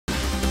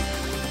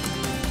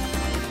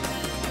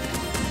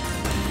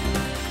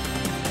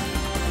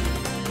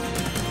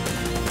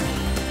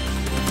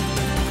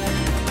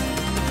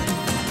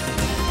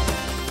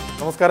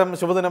നമസ്കാരം,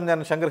 ശുഭദിനം. ഞാൻ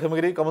Shankar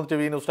Himagiri, Kaumudi T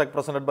V news Tak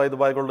presented by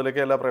Dubai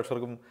ഗോൾഡിലേക്ക് എല്ലാ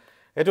പ്രേക്ഷകർക്കും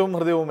ഏറ്റവും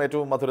ഹൃദയവും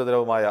ഏറ്റവും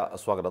മധുരതരവുമായ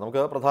സ്വാഗതം.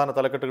 നമുക്ക് പ്രധാന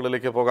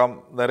തലക്കെട്ടുകളിലേക്ക് പോകാം.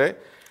 നേരെ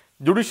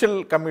ജുഡീഷ്യൽ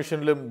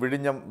കമ്മീഷനിലും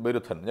വിഴിഞ്ഞം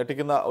വിരുദ്ധൻ.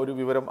 ഞെട്ടിക്കുന്ന ഒരു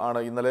വിവരം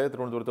ആണ് ഇന്നലെ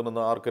തിരുവനന്തപുരത്ത്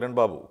നിന്ന് ആർ കിരൺ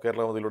ബാബു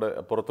കേരളകൗമുദിയിലൂടെ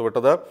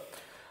പുറത്തുവിട്ടത്.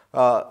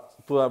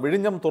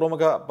 വിഴിഞ്ഞം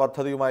തുറമുഖ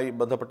പദ്ധതിയുമായി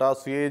ബന്ധപ്പെട്ട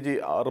CAG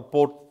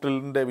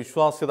റിപ്പോർട്ടിൻ്റെ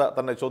വിശ്വാസ്യത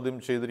തന്നെ ചോദ്യം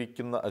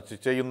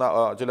ചെയ്യുന്ന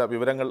ചില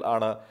വിവരങ്ങൾ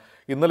ആണ്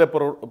ഇന്നലെ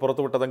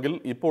പുറത്തുവിട്ടതെങ്കിൽ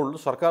ഇപ്പോൾ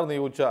സർക്കാർ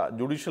നിയോഗിച്ച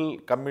ജുഡീഷ്യൽ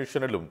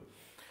കമ്മീഷനിലും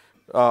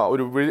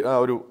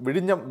ഒരു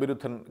വിഴിഞ്ഞം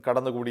വിരുദ്ധൻ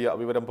കടന്നുകൂടിയ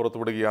വിവരം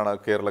പുറത്തുവിടുകയാണ്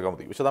കേരള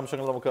കൗമുദി.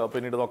 വിശദാംശങ്ങൾ നമുക്ക്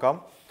പിന്നീട് നോക്കാം.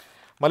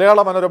 മലയാള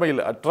മനോരമയിൽ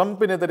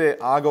ട്രംപിനെതിരെ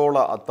ആഗോള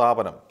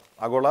താപനം.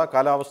 ആഗോള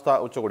കാലാവസ്ഥാ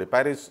ഉച്ചകോടി.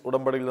 പാരീസ്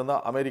ഉടമ്പടിയിൽ നിന്ന്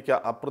അമേരിക്ക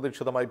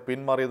അപ്രതീക്ഷിതമായി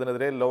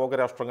പിന്മാറിയതിനെതിരെ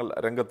ലോകരാഷ്ട്രങ്ങൾ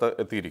രംഗത്ത്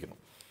എത്തിയിരിക്കുന്നു.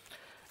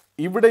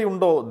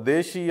 ഇവിടെയുണ്ടോ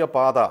ദേശീയ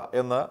പാത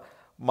എന്ന്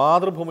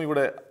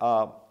മാതൃഭൂമിയുടെ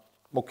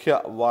മുഖ്യ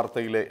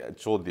വാർത്തയിലെ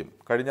ചോദ്യം.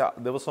 കഴിഞ്ഞ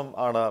ദിവസം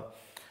ആണ്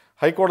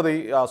ഹൈക്കോടതി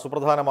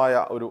സുപ്രധാനമായ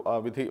ഒരു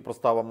വിധി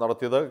പ്രസ്താവം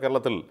നടത്തിയത്.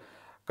 കേരളത്തിൽ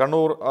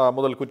കണ്ണൂർ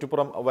മുതൽ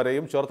കുറ്റിപ്പുറം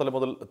വരെയും ചേർത്തല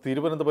മുതൽ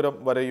തിരുവനന്തപുരം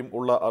വരെയും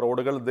ഉള്ള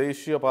റോഡുകൾ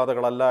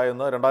ദേശീയപാതകളല്ല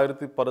എന്ന്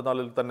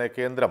 2014 തന്നെ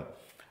കേന്ദ്രം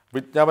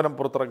വിജ്ഞാപനം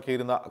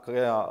പുറത്തിറക്കിയിരുന്ന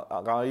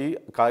ഈ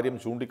കാര്യം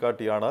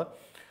ചൂണ്ടിക്കാട്ടിയാണ്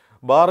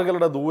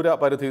ബാറുകളുടെ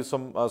ദൂരപരിധി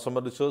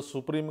സംബന്ധിച്ച്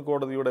സുപ്രീം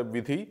കോടതിയുടെ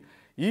വിധി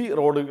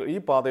ഈ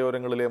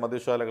പാതയോരങ്ങളിലെ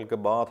മദ്യശാലകൾക്ക്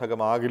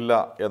ബാധകമാകില്ല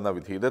എന്ന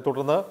വിധി. ഇതേ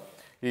തുടർന്ന്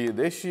ഈ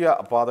ദേശീയ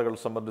പാതകൾ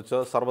സംബന്ധിച്ച്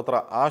സർവത്ര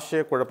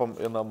ആശയക്കുഴപ്പം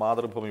എന്ന്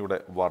മാതൃഭൂമിയുടെ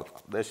വാർത്ത.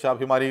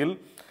 ദേശാഭിമാനിയിൽ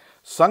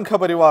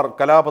സംഘപരിവാർ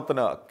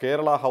കലാപത്തിന്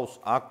കേരള ഹൗസ്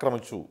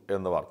ആക്രമിച്ചു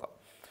എന്ന് വാർത്ത.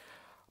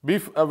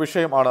 ബീഫ്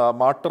വിഷയമാണ്.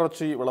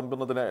 മാട്ടിറച്ചി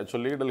വിളമ്പുന്നതിനെ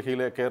ചൊല്ലി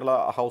ഡൽഹിയിലെ കേരള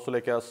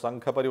ഹൗസിലേക്ക്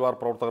സംഘപരിവാർ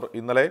പ്രവർത്തകർ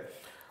ഇന്നലെ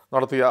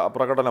നടത്തിയ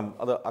പ്രകടനം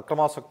അത്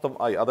അക്രമാസക്തം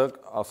ആയി. അത്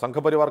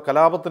സംഘപരിവാർ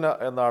കലാപത്തിന്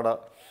എന്നാണ്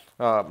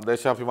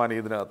ദേശാഭിമാനി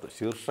ഇതിനകത്ത്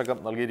ശീർഷകം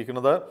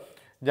നൽകിയിരിക്കുന്നത്.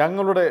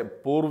 ഞങ്ങളുടെ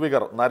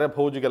പൂർവികർ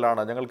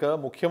നരഭോജികളാണ്, ഞങ്ങൾക്ക്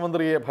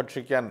മുഖ്യമന്ത്രിയെ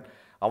ഭക്ഷിക്കാൻ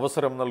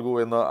അവസരം നൽകൂ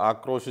എന്ന്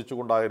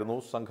ആക്രോശിച്ചുകൊണ്ടായിരുന്നു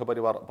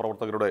സംഘപരിവാർ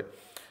പ്രവർത്തകരുടെ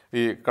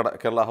ഈ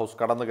കേരള ഹൗസ്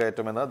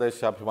കടന്നുകയറ്റമെന്ന്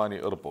ദേശാഭിമാനി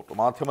റിപ്പോർട്ട്.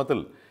 മാധ്യമത്തിൽ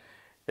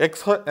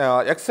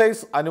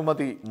എക്സൈസ്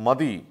അനുമതി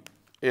മതി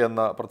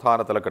എന്ന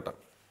പ്രധാന തലക്കെട്ട്.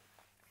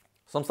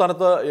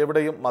 സംസ്ഥാനത്ത്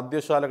എവിടെയും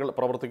മദ്യശാലകൾ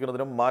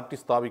പ്രവർത്തിക്കുന്നതിനും മാറ്റി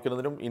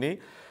സ്ഥാപിക്കുന്നതിനും ഇനി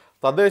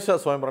തദ്ദേശ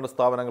സ്വയംഭരണ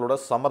സ്ഥാപനങ്ങളുടെ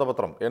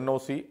സമ്മതപത്രം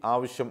NOC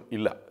ആവശ്യം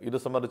ഇല്ല. ഇത്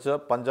സംബന്ധിച്ച്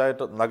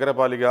പഞ്ചായത്ത്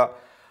നഗരപാലിക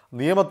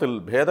നിയമത്തിൽ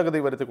ഭേദഗതി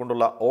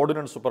വരുത്തിക്കൊണ്ടുള്ള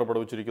ഓർഡിനൻസ്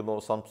പുറപ്പെടുവിച്ചിരിക്കുന്നു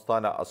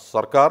സംസ്ഥാന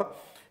സർക്കാർ.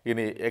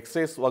 ഇനി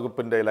എക്സൈസ്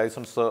വകുപ്പിൻ്റെ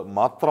ലൈസൻസ്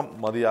മാത്രം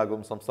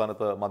മതിയാകും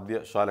സംസ്ഥാനത്ത്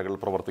മദ്യശാലകൾ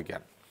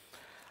പ്രവർത്തിക്കാൻ.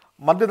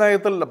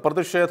 മദ്യനയത്തിൽ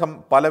പ്രതിഷേധം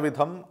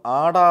പലവിധം,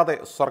 ആടാതെ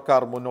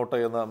സർക്കാർ മുന്നോട്ട്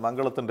എന്ന്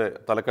മംഗളത്തിൻ്റെ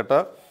തലക്കെട്ട്.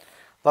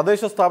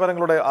 തദ്ദേശ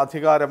സ്ഥാപനങ്ങളുടെ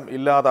അധികാരം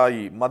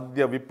ഇല്ലാതായി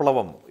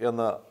മദ്യവിപ്ലവം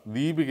എന്ന്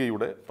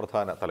ദീപികയുടെ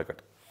പ്രധാന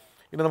തലക്കെട്ട്.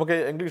 ഇനി നമുക്ക്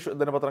ഇംഗ്ലീഷ്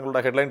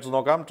ദിനപത്രങ്ങളുടെ ഹെഡ്ലൈൻസ്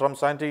നോക്കാം.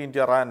 Trump's anti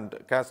India rand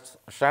cast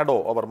shadow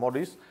over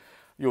Modi's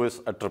US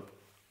trip.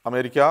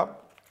 America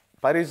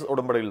Paris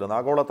ഉടമ്പടിയിൽ നിന്ന്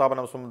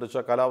ആഗോളതാപനം സംബന്ധിച്ച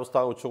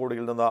കാലാവസ്ഥാ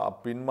ഉച്ചകോടിയിൽ നിന്ന്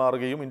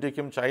പിന്മാറുകയും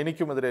ഇന്ത്യക്കും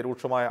ചൈനയ്ക്കുമെതിരെ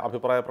രൂക്ഷമായ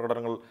അഭിപ്രായ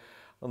പ്രകടനങ്ങൾ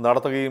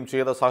നടത്തുകയും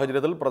ചെയ്ത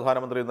സാഹചര്യത്തിൽ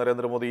പ്രധാനമന്ത്രി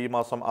നരേന്ദ്രമോദി ഈ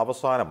മാസം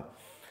അവസാനം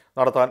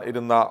നടത്താൻ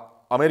ഇരുന്ന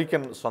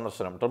അമേരിക്കൻ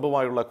സന്ദർശനം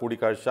ട്രംപുമായുള്ള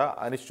കൂടിക്കാഴ്ച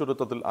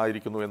അനിശ്ചിതത്വത്തിൽ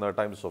ആയിരിക്കുന്നു എന്ന്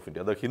times of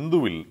India. The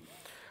ഹിന്ദുവിൽ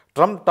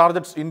Trump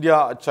targets India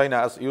China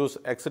as US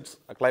exits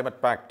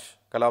climate pact.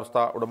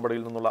 കാലാവസ്ഥാ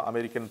ഉടമ്പടിയിൽ നിന്നുള്ള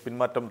അമേരിക്കൻ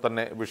പിന്മാറ്റം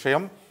തന്നെ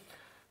വിഷയം.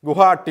 ഗുഹ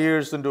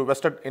ടീയേഴ്സ് ഇൻറ്റു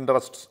വെസ്റ്റഡ്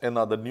ഇൻട്രസ്റ്റ്സ് എന്ന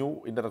the new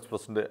Indian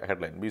എക്സ്പ്രസിൻ്റെ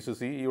headline.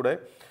 BCCEയുടെ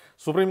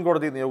supreme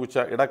കോടതി നിയോഗിച്ച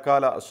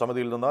ഇടക്കാല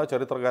സമിതിയിൽ നിന്ന്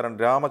ചരിത്രകാരൻ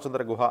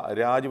രാമചന്ദ്ര ഗുഹ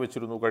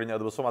രാജിവെച്ചിരുന്നു. കഴിഞ്ഞ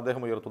ദിവസം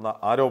അദ്ദേഹം ഉയർത്തുന്ന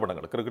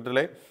ആരോപണങ്ങൾ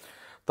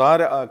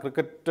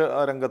ക്രിക്കറ്റ്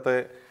രംഗത്തെ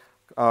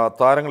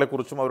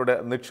താരങ്ങളെക്കുറിച്ചും അവരുടെ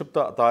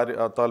നിക്ഷിപ്ത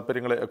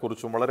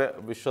താല്പര്യങ്ങളെക്കുറിച്ചും വളരെ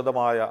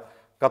വിശദമായ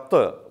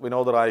കത്ത്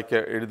വിനോദ്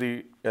റായ്ക്ക് എഴുതി.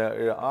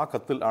 ആ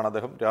കത്തിൽ ആണ്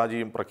അദ്ദേഹം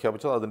രാജിയും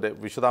പ്രഖ്യാപിച്ചത്. അതിൻ്റെ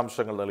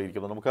വിശദാംശങ്ങൾ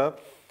നൽകിയിരിക്കുന്നത്. നമുക്ക്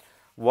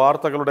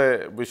വാർത്തകളുടെ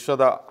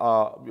വിശദ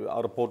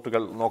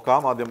റിപ്പോർട്ടുകൾ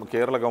നോക്കാം. ആദ്യം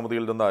കേരള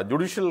കൗമുദിയിൽ നിന്ന്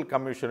ജുഡീഷ്യൽ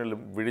കമ്മീഷനിലും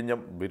വിഴിഞ്ഞം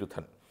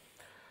വിരുദ്ധൻ.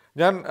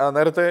 ഞാൻ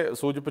നേരത്തെ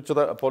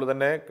സൂചിപ്പിച്ചത് പോലെ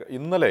തന്നെ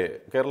ഇന്നലെ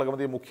കേരള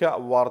കൗമുദി മുഖ്യ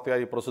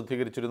വാർത്തയായി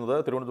പ്രസിദ്ധീകരിച്ചിരുന്നത്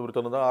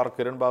തിരുവനന്തപുരത്ത് നിന്ന് ആർ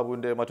കിരൺ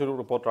ബാബുവിൻ്റെ മറ്റൊരു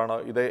റിപ്പോർട്ടാണ്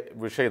ഇതേ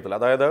വിഷയത്തിൽ.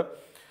 അതായത്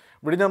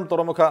വിഴിഞ്ഞം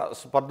തുറമുഖ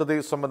പദ്ധതി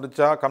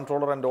സംബന്ധിച്ച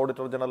കൺട്രോളർ ആൻഡ്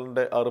ഓഡിറ്റർ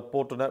ജനറലിൻ്റെ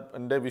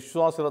റിപ്പോർട്ടിൻ്റെ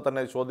വിശ്വാസ്യത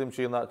തന്നെ ചോദ്യം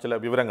ചെയ്യുന്ന ചില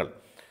വിവരങ്ങൾ.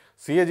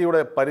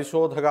 CAGയുടെ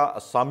പരിശോധക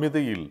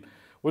സമിതിയിൽ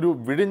ഒരു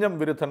വിഴിഞ്ഞം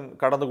വിരുദ്ധൻ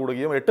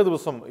കടന്നുകൂടുകയും 8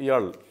 ദിവസം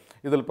ഇയാൾ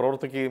ഇതിൽ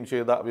പ്രവർത്തിക്കുകയും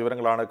ചെയ്ത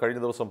വിവരങ്ങളാണ് കഴിഞ്ഞ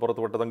ദിവസം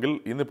പുറത്തുവിട്ടതെങ്കിൽ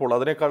ഇന്നിപ്പോൾ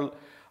അതിനേക്കാൾ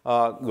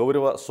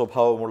ഗൗരവ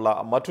സ്വഭാവമുള്ള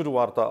മറ്റൊരു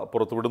വാർത്ത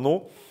പുറത്തുവിടുന്നു.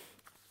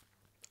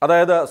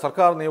 അതായത്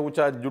സർക്കാർ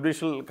നിയോഗിച്ച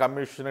ജുഡീഷ്യൽ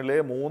കമ്മീഷനിലെ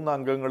 3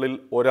 അംഗങ്ങളിൽ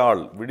ഒരാൾ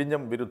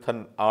വിഴിഞ്ഞം വിരുദ്ധൻ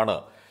ആണ്.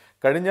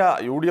 കഴിഞ്ഞ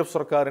UDF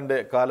സർക്കാരിൻ്റെ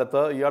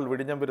കാലത്ത് ഇയാൾ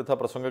വിഴിഞ്ഞം വിരുദ്ധ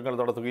പ്രസംഗങ്ങൾ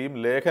നടത്തുകയും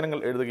ലേഖനങ്ങൾ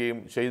എഴുതുകയും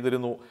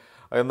ചെയ്തിരുന്നു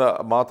എന്ന്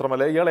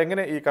മാത്രമല്ല, ഇയാൾ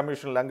എങ്ങനെ ഈ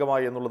കമ്മീഷനിൽ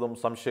അംഗമായി എന്നുള്ളതും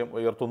സംശയം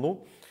ഉയർത്തുന്നു.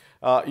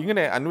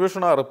 ഇങ്ങനെ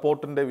അന്വേഷണ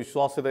റിപ്പോർട്ടിൻ്റെ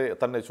വിശ്വാസ്യതയെ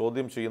തന്നെ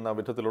ചോദ്യം ചെയ്യുന്ന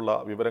വിധത്തിലുള്ള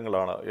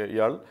വിവരങ്ങളാണ്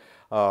ഇയാൾ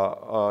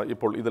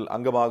ഇപ്പോൾ ഇതിൽ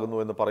അംഗമാകുന്നു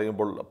എന്ന്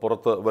പറയുമ്പോൾ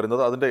പുറത്ത്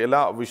വരുന്നത്. അതിൻ്റെ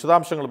എല്ലാ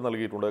വിശദാംശങ്ങളും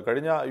നൽകിയിട്ടുണ്ട്.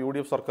 കഴിഞ്ഞ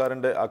UDF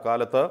സർക്കാരിൻ്റെ ആ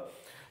കാലത്ത്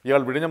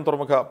ഇയാൾ വിഴിഞ്ഞം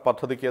തുറമുഖ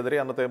പദ്ധതിക്കെതിരെ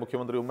അന്നത്തെ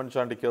മുഖ്യമന്ത്രി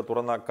ഉമ്മൻചാണ്ടിക്ക്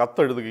തുറന്ന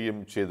കത്തെഴുതുകയും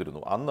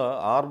ചെയ്തിരുന്നു. അന്ന്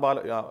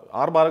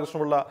ആർ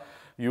ബാലകൃഷ്ണപിള്ള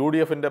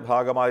UDFിൻ്റെ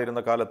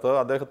ഭാഗമായിരുന്ന കാലത്ത്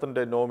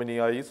അദ്ദേഹത്തിൻ്റെ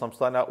നോമിനിയായി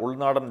സംസ്ഥാന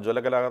ഉൾനാടൻ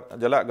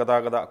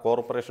ജലഗതാഗത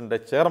കോർപ്പറേഷൻ്റെ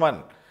ചെയർമാൻ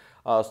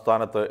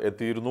സ്ഥാനത്ത്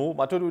എത്തിയിരുന്നു.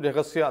 മറ്റൊരു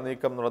രഹസ്യ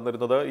നീക്കം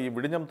നടന്നിരുന്നത് ഈ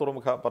വിഴിഞ്ഞം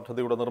തുറമുഖ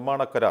പദ്ധതിയുടെ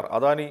നിർമ്മാണ കരാർ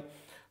അദാനി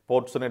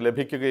പോർട്സിന്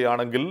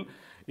ലഭിക്കുകയാണെങ്കിൽ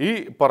ഈ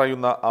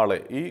പറയുന്ന ആളെ,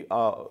 ഈ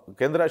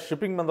കേന്ദ്ര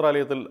ഷിപ്പിംഗ്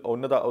മന്ത്രാലയത്തിൽ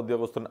ഉന്നത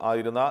ഉദ്യോഗസ്ഥൻ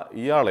ആയിരുന്ന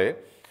ഇയാളെ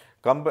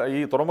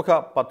ഈ തുറമുഖ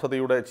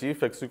പദ്ധതിയുടെ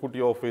ചീഫ്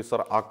എക്സിക്യൂട്ടീവ്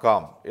ഓഫീസർ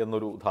ആക്കാം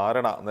എന്നൊരു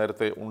ധാരണ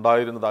നേരത്തെ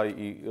ഉണ്ടായിരുന്നതായി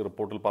ഈ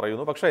റിപ്പോർട്ടിൽ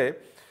പറയുന്നു. പക്ഷേ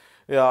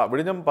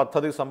വിഴിഞ്ഞം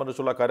പദ്ധതി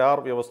സംബന്ധിച്ചുള്ള കരാർ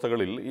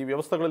വ്യവസ്ഥകളിൽ ഈ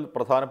വ്യവസ്ഥകളിൽ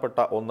പ്രധാനപ്പെട്ട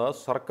ഒന്ന്,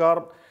 സർക്കാർ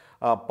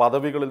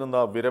പദവികളിൽ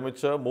നിന്ന്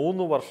വിരമിച്ച്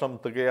 3 വർഷം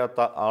തികയാത്ത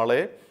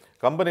ആളെ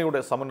കമ്പനിയുടെ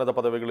സമുന്നത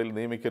പദവികളിൽ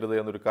നിയമിക്കരുത്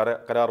എന്നൊരു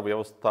കരാർ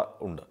വ്യവസ്ഥ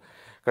ഉണ്ട്.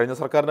 കഴിഞ്ഞ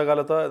സർക്കാരിൻ്റെ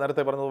കാലത്ത്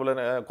നേരത്തെ പറഞ്ഞതുപോലെ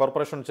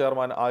കോർപ്പറേഷൻ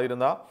ചെയർമാൻ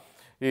ആയിരുന്ന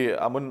ഈ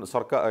മുൻ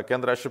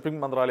കേന്ദ്ര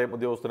ഷിപ്പിംഗ് മന്ത്രാലയം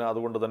ഉദ്യോഗസ്ഥന്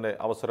അതുകൊണ്ട് തന്നെ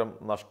അവസരം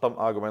നഷ്ടം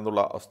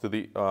ആകുമെന്നുള്ള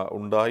സ്ഥിതി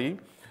ഉണ്ടായി.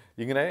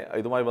 ഇങ്ങനെ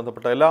ഇതുമായി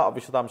ബന്ധപ്പെട്ട എല്ലാ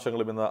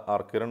വിശദാംശങ്ങളും ഇന്ന്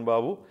കിരൺ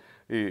ബാബു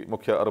ഈ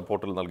മുഖ്യ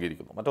റിപ്പോർട്ടിൽ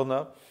നൽകിയിരിക്കുന്നു. മറ്റൊന്ന്,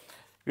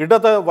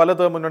 ഇടത്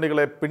വലത്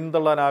മുന്നണികളെ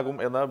പിന്തള്ളാനാകും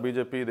എന്ന്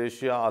BJP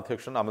ദേശീയ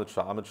അധ്യക്ഷൻ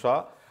അമിത്ഷാ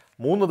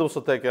 3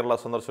 ദിവസത്തെ കേരള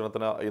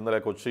സന്ദർശനത്തിന് ഇന്നലെ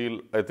കൊച്ചിയിൽ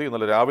എത്തി.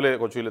 ഇന്നലെ രാവിലെ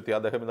കൊച്ചിയിലെത്തി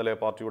അദ്ദേഹം ഇന്നലെ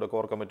പാർട്ടിയുടെ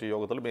കോർ കമ്മിറ്റി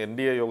യോഗത്തിലും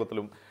NDA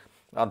യോഗത്തിലും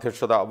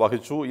അധ്യക്ഷത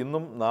വഹിച്ചു.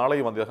 ഇന്നും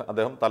നാളെയും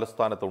അദ്ദേഹം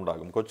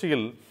തലസ്ഥാനത്തുണ്ടാകും.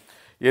 കൊച്ചിയിൽ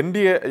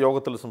NDA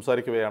യോഗത്തിൽ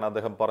സംസാരിക്കുകയാണ്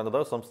അദ്ദേഹം പറഞ്ഞത്,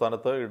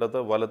 സംസ്ഥാനത്ത് ഇടത്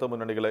വലത്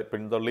മുന്നണികളെ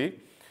പിന്തള്ളി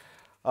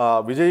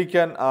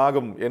വിജയിക്കാൻ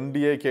ആകും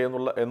NDAക്ക്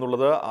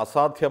എന്നുള്ളത്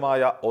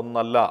അസാധ്യമായ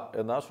ഒന്നല്ല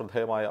എന്ന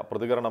ശ്രദ്ധേയമായ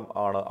പ്രതികരണം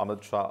ആണ്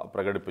അമിത്ഷാ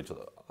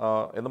പ്രകടിപ്പിച്ചത്.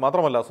 എന്ന്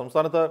മാത്രമല്ല,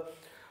 സംസ്ഥാനത്ത്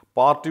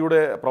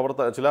പാർട്ടിയുടെ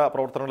ചില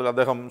പ്രവർത്തനങ്ങളിൽ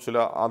അദ്ദേഹം ചില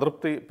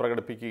അതൃപ്തി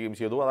പ്രകടിപ്പിക്കുകയും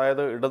ചെയ്തു.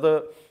 അതായത് ഇടത്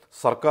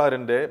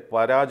സർക്കാരിൻ്റെ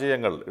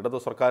പരാജയങ്ങൾ, ഇടത്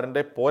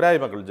സർക്കാരിൻ്റെ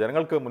പോരായ്മകൾ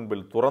ജനങ്ങൾക്ക്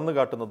മുൻപിൽ തുറന്നു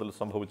കാട്ടുന്നതിൽ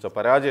സംഭവിച്ച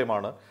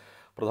പരാജയമാണ്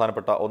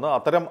പ്രധാനപ്പെട്ട ഒന്ന്.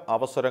 അത്തരം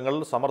അവസരങ്ങൾ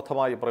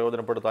സമർത്ഥമായി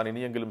പ്രയോജനപ്പെടുത്താൻ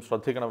ഇനിയെങ്കിലും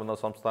ശ്രദ്ധിക്കണമെന്ന്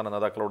സംസ്ഥാന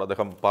നേതാക്കളോട്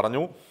അദ്ദേഹം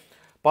പറഞ്ഞു.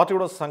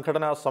 പാർട്ടിയുടെ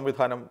സംഘടനാ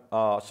സംവിധാനം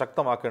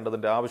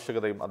ശക്തമാക്കേണ്ടതിൻ്റെ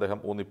ആവശ്യകതയും അദ്ദേഹം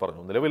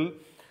ഊന്നിപ്പറഞ്ഞു. നിലവിൽ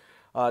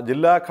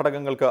ജില്ലാ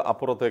ഘടകങ്ങൾക്ക്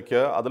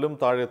അപ്പുറത്തേക്ക് അതിലും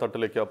താഴെ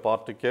തട്ടിലേക്ക്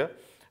പാർട്ടിക്ക്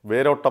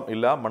വേരോട്ടം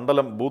ഇല്ല.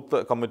 മണ്ഡലം ബൂത്ത്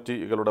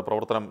കമ്മിറ്റികളുടെ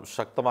പ്രവർത്തനം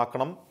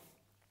ശക്തമാക്കണം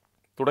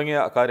തുടങ്ങിയ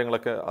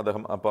കാര്യങ്ങളൊക്കെ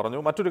അദ്ദേഹം പറഞ്ഞു.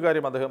 മറ്റൊരു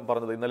കാര്യം അദ്ദേഹം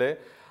പറഞ്ഞത്, ഇന്നലെ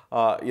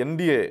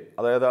NDA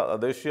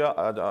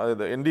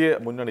അതായത് NDA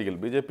മുന്നണിയിൽ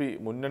BJP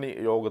മുന്നണി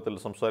യോഗത്തിൽ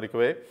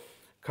സംസാരിക്കവേ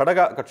ഘടക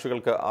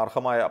കക്ഷികൾക്ക്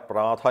അർഹമായ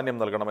പ്രാധാന്യം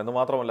നൽകണം എന്ന്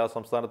മാത്രമല്ല,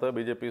 സംസ്ഥാനത്ത്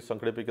BJP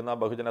സംഘടിപ്പിക്കുന്ന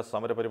ബഹുജന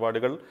സമര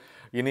പരിപാടികൾ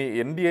ഇനി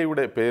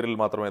NDAയുടെ പേരിൽ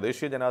മാത്രമേ,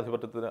 ദേശീയ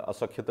ജനാധിപത്യത്തിന്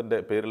സഖ്യത്തിൻ്റെ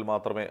പേരിൽ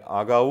മാത്രമേ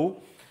ആകാവൂ.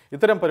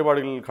 ഇത്തരം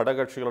പരിപാടികളിൽ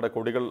ഘടകകക്ഷികളുടെ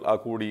കൊടികൾ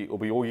കൂടി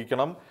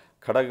ഉപയോഗിക്കണം.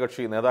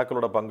 ഘടകകക്ഷി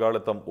നേതാക്കളുടെ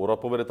പങ്കാളിത്തം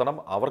ഉറപ്പുവരുത്തണം.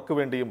 അവർക്ക്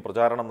വേണ്ടിയും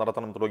പ്രചാരണം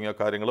നടത്തണം തുടങ്ങിയ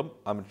കാര്യങ്ങളും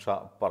അമിത്ഷാ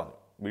പറഞ്ഞു.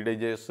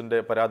 BDJSൻ്റെ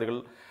പരാതികൾ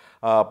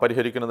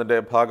പരിഹരിക്കുന്നതിൻ്റെ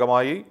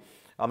ഭാഗമായി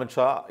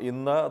അമിത്ഷാ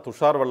ഇന്ന്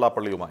തുഷാർ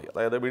വെള്ളാപ്പള്ളിയുമായി,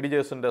 അതായത്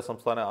BDJSൻ്റെ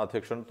സംസ്ഥാന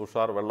അധ്യക്ഷൻ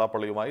തുഷാർ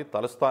വെള്ളാപ്പള്ളിയുമായി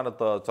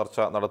തലസ്ഥാനത്ത് ചർച്ച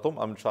നടത്തും.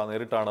 അമിത്ഷാ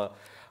നേരിട്ടാണ്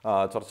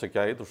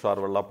ചർച്ചയ്ക്കായി തുഷാർ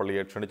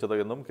വെള്ളാപ്പള്ളിയെ ക്ഷണിച്ചത്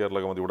എന്നും കേരള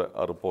കൗമുദിയുടെ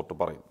റിപ്പോർട്ട്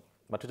പറയുന്നു.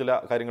 മറ്റു ചില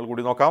കാര്യങ്ങൾ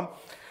കൂടി നോക്കാം.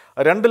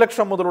 2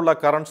 ലക്ഷം മുതലുള്ള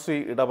കറൻസി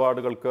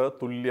ഇടപാടുകൾക്ക്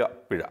തുല്യ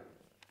പിഴ.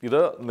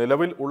 ഇത്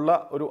നിലവിൽ ഉള്ള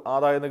ഒരു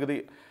ആദായനികുതി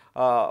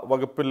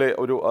വകുപ്പിലെ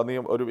ഒരു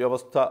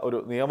വ്യവസ്ഥ, ഒരു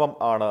നിയമം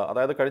ആണ്.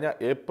 അതായത് കഴിഞ്ഞ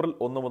ഏപ്രിൽ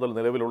 1 മുതൽ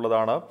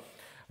നിലവിലുള്ളതാണ്.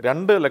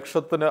 2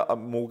 ലക്ഷത്തിന്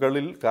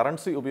മുകളിൽ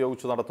കറൻസി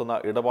ഉപയോഗിച്ച് നടത്തുന്ന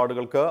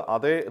ഇടപാടുകൾക്ക്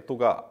അതേ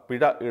തുക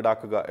പിഴ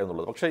ഈടാക്കുക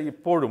എന്നുള്ളത്. പക്ഷേ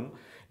ഇപ്പോഴും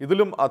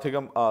ഇതിലും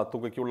അധികം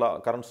തുകയ്ക്കുള്ള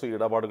കറൻസി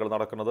ഇടപാടുകൾ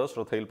നടക്കുന്നത്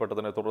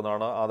ശ്രദ്ധയിൽപ്പെട്ടതിനെ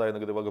തുടർന്നാണ്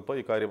ആദായനികുതി വകുപ്പ്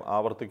ഇക്കാര്യം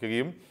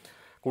ആവർത്തിക്കുകയും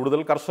കൂടുതൽ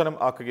കർശനം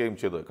ആക്കുകയും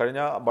ചെയ്തു.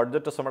 കഴിഞ്ഞ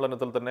ബഡ്ജറ്റ്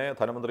സമ്മേളനത്തിൽ തന്നെ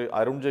ധനമന്ത്രി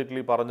അരുൺ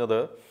ജെയ്റ്റ്ലി പറഞ്ഞത്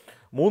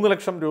 3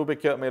 ലക്ഷം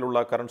രൂപയ്ക്ക് മേലുള്ള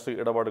കറൻസി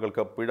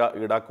ഇടപാടുകൾക്ക് പിഴ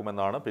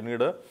ഈടാക്കുമെന്നാണ്.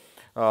 പിന്നീട്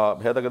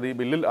ഭേദഗതി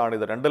ബില്ലിൽ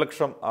ആണിത് 2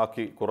 ലക്ഷം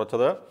ആക്കി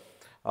കുറച്ചത്.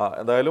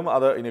 എന്തായാലും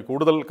അത് ഇനി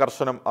കൂടുതൽ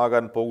കർശനം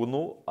ആകാൻ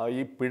പോകുന്നു.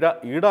 ഈ പിഴ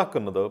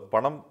ഈടാക്കുന്നത്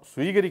പണം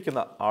സ്വീകരിക്കുന്ന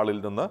ആളിൽ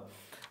നിന്ന്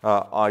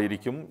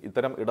ആയിരിക്കും.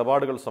 ഇത്തരം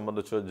ഇടപാടുകൾ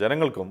സംബന്ധിച്ച്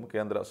ജനങ്ങൾക്കും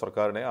കേന്ദ്ര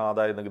സർക്കാരിനെ,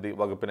 ആദായനികുതി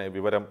വകുപ്പിനെ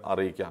വിവരം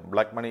അറിയിക്കാം.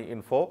 Black money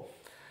info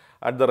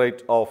 @the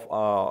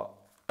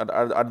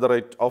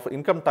rate of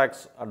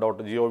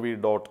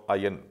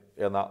incometax.gov.in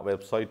എന്ന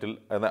വെബ്സൈറ്റിൽ,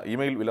 എന്ന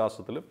ഇമെയിൽ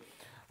വിലാസത്തിലും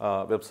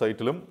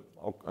വെബ്സൈറ്റിലും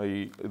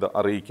ഇത്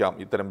അറിയിക്കാം,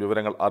 ഇത്തരം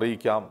വിവരങ്ങൾ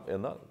അറിയിക്കാം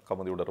എന്ന്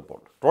കൗമുദിയുടെ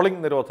റിപ്പോർട്ട്.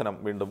 ട്രോളിംഗ് നിരോധനം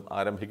വീണ്ടും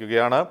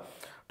ആരംഭിക്കുകയാണ്.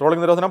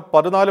 ട്രോളിംഗ് നിരോധനം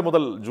 14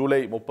 മുതൽ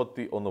ജൂലൈ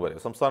 31 വരെ.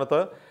 സംസ്ഥാനത്ത്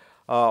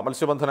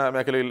മത്സ്യബന്ധന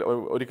മേഖലയിൽ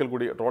ഒരിക്കൽ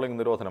കൂടി ട്രോളിംഗ്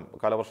നിരോധനം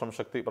കാലവർഷം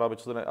ശക്തി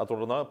പ്രാപിച്ചതിനെ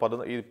തുടർന്ന്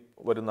ഈ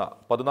വരുന്ന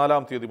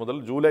 14-ാം തീയതി മുതൽ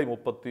ജൂലൈ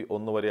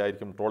 31 വരെ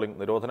ആയിരിക്കും ട്രോളിംഗ്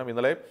നിരോധനം.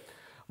 ഇന്നലെ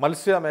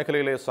മത്സ്യ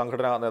മേഖലയിലെ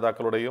സംഘടനാ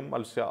നേതാക്കളുടെയും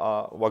മത്സ്യ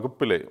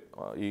വകുപ്പിലെ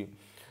ഈ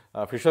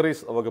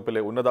ഫിഷറീസ്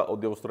വകുപ്പിലെ ഉന്നത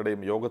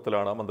ഉദ്യോഗസ്ഥരുടെയും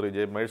യോഗത്തിലാണ് മന്ത്രി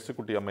ജെ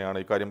മേഴ്സിക്കുട്ടിയമ്മയാണ്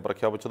ഇക്കാര്യം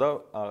പ്രഖ്യാപിച്ചത്.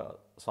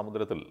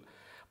 സമുദ്രത്തിൽ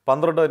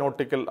 12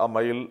 നോട്ടിക്കൽ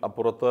മൈൽ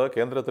അപ്പുറത്ത്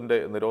കേന്ദ്രത്തിൻ്റെ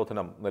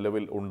നിരോധനം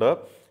നിലവിൽ ഉണ്ട്.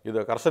 ഇത്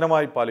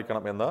കർശനമായി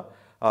പാലിക്കണമെന്ന്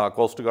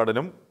കോസ്റ്റ്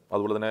ഗാർഡിനും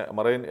അതുപോലെ തന്നെ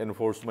മറൈൻ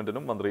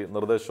എൻഫോഴ്സ്മെൻറ്റിനും മന്ത്രി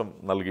നിർദ്ദേശം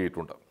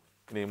നൽകിയിട്ടുണ്ട്.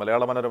 ഇനി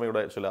മലയാള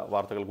മനോരമയുടെ ചില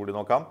വാർത്തകൾ കൂടി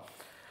നോക്കാം.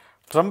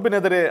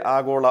 ട്രംപിനെതിരെ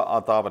ആഗോള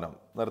താപനം.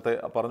 നേരത്തെ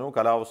പറഞ്ഞു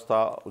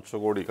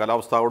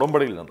കാലാവസ്ഥാ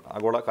ഉടമ്പടിയിൽ നിന്ന്,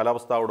 ആഗോള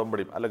കാലാവസ്ഥാ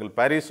ഉടമ്പടി അല്ലെങ്കിൽ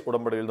പാരീസ്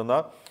ഉടമ്പടിയിൽ നിന്ന്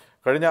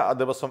കഴിഞ്ഞ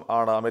ദിവസം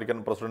ആണ് അമേരിക്കൻ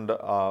പ്രസിഡന്റ്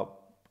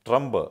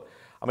ട്രംപ്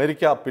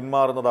അമേരിക്ക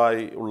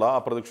പിന്മാറുന്നതായി ഉള്ള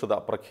അപ്രതീക്ഷിത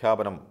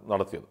പ്രഖ്യാപനം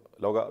നടത്തിയത്.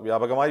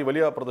 ലോകവ്യാപകമായി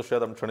വലിയ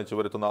പ്രതിഷേധം ക്ഷണിച്ചു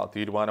വരുത്തുന്ന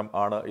തീരുമാനം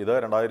ആണ് ഇത്.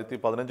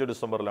 2015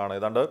 ഡിസംബറിലാണ്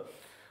ഏതാണ്ട്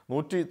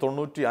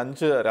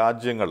 195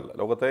 രാജ്യങ്ങൾ,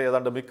 ലോകത്തെ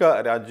ഏതാണ്ട് മിക്ക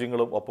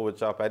രാജ്യങ്ങളും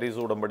ഒപ്പുവെച്ച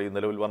പാരീസ് ഉടമ്പടി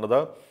നിലവിൽ വന്നത്.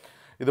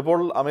 ഇതിപ്പോൾ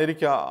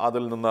അമേരിക്ക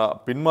അതിൽ നിന്ന്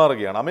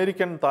പിന്മാറുകയാണ്.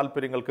 അമേരിക്കൻ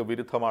താൽപ്പര്യങ്ങൾക്ക്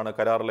വിരുദ്ധമാണ്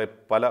കരാറിലെ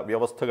പല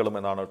വ്യവസ്ഥകളും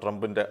എന്നാണ്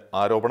ട്രംപിൻ്റെ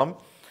ആരോപണം.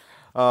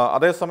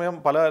 അതേസമയം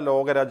പല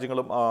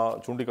ലോകരാജ്യങ്ങളും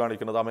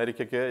ചൂണ്ടിക്കാണിക്കുന്നത്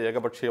അമേരിക്കയ്ക്ക്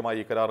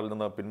ഏകപക്ഷീയമായി ഈ കരാറിൽ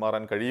നിന്ന്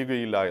പിന്മാറാൻ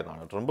കഴിയുകയില്ല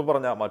എന്നാണ്. ട്രംപ്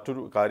പറഞ്ഞ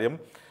മറ്റൊരു കാര്യം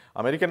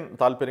അമേരിക്കൻ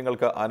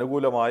താൽപ്പര്യങ്ങൾക്ക്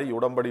അനുകൂലമായി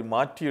ഉടമ്പടി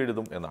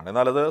മാറ്റിയെഴുതും എന്നാണ്.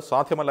 എന്നാൽ അത്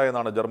സാധ്യമല്ല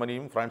എന്നാണ്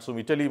ജർമ്മനിയും ഫ്രാൻസും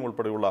ഇറ്റലിയും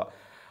ഉൾപ്പെടെയുള്ള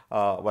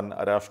വൻ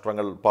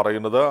രാഷ്ട്രങ്ങൾ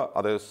പറയുന്നത്.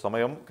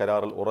 അതേസമയം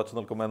കരാറിൽ ഉറച്ചു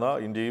നിൽക്കുമെന്ന്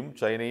ഇന്ത്യയും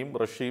ചൈനയും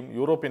റഷ്യയും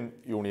യൂറോപ്യൻ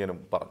യൂണിയനും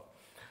പറഞ്ഞു.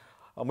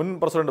 മുൻ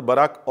പ്രസിഡന്റ്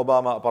ബരാക്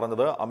ഒബാമ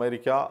പറഞ്ഞത്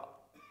അമേരിക്ക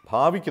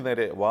ഭാവിക്ക്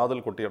നേരെ വാതിൽ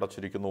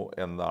കൊട്ടിയടച്ചിരിക്കുന്നു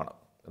എന്നാണ്.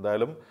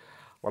 എന്തായാലും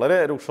വളരെ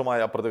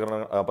രൂക്ഷമായ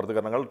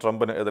പ്രതികരണങ്ങൾ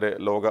ട്രംപിന് എതിരെ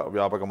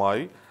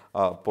ലോകവ്യാപകമായി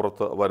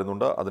പുറത്ത്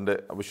വരുന്നുണ്ട്. അതിൻ്റെ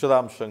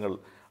വിശദാംശങ്ങൾ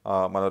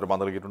മനോരമ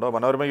നൽകിയിട്ടുണ്ട്.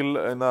 മനോരമയിൽ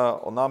ഇന്ന്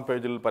ഒന്നാം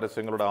പേജിൽ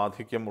പരസ്യങ്ങളുടെ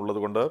ആധിക്യം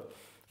ഉള്ളതുകൊണ്ട്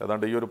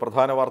ഏതാണ്ട് ഈ ഒരു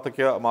പ്രധാന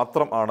വാർത്തയ്ക്ക്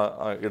മാത്രം ആണ്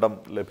ഇടം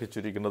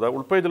ലഭിച്ചിരിക്കുന്നത്.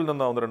 ഉൾപേജിൽ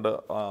നിന്ന് ഒന്ന് രണ്ട്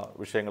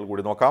വിഷയങ്ങൾ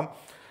കൂടി നോക്കാം.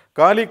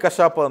 കാലി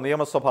കശാപ്പ്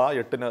നിയമസഭ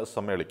 8-ന്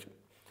സമ്മേളിക്കും.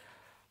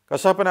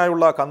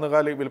 കശാപ്പിനായുള്ള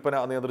കന്നുകാലി വിൽപ്പന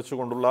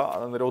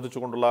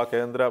നിരോധിച്ചുകൊണ്ടുള്ള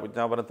കേന്ദ്ര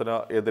വിജ്ഞാപനത്തിന്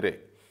എതിരെ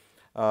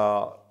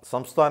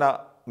സംസ്ഥാന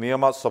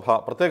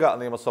പ്രത്യേക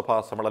നിയമസഭാ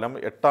സമ്മേളനം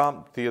 8-ാം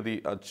തീയതി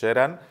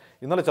ചേരാൻ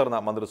ഇന്നലെ ചേർന്ന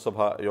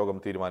മന്ത്രിസഭാ യോഗം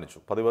തീരുമാനിച്ചു.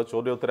 പതിവ്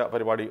ചോദ്യോത്തര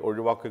പരിപാടി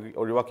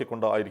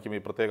ഒഴിവാക്കിക്കൊണ്ടായിരിക്കും ഈ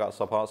പ്രത്യേക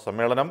സഭാ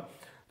സമ്മേളനം.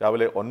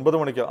 രാവിലെ 9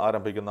 മണിക്ക്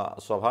ആരംഭിക്കുന്ന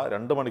സഭ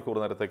 2 മണിക്കൂർ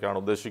നേരത്തേക്കാണ്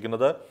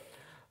ഉദ്ദേശിക്കുന്നത്.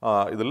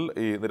 ഇതിൽ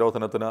ഈ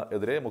നിരോധനത്തിന്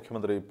എതിരെ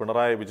മുഖ്യമന്ത്രി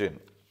പിണറായി വിജയൻ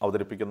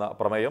അവതരിപ്പിക്കുന്ന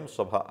പ്രമേയം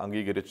സഭ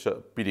അംഗീകരിച്ച്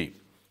പിരിയും.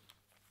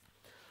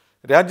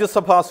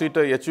 രാജ്യസഭാ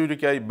സീറ്റ്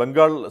യെച്ചൂരിക്കായി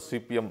ബംഗാൾ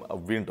CPM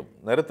വീണ്ടും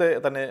നേരത്തെ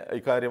തന്നെ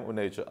ഇക്കാര്യം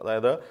ഉന്നയിച്ച്,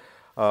 അതായത്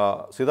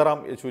സീതാറാം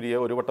യെച്ചൂരിയെ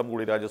ഒരു വട്ടം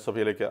കൂടി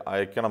രാജ്യസഭയിലേക്ക്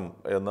അയക്കണം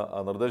എന്ന്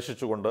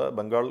നിർദ്ദേശിച്ചുകൊണ്ട്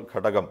ബംഗാൾ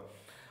ഘടകം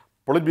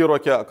പൊളിറ്റ്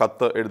ബ്യൂറോയ്ക്ക്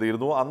കത്ത്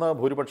എഴുതിയിരുന്നു. അന്ന്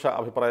ഭൂരിപക്ഷ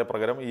അഭിപ്രായ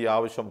പ്രകാരം ഈ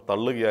ആവശ്യം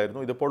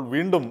തള്ളുകയായിരുന്നു. ഇതിപ്പോൾ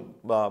വീണ്ടും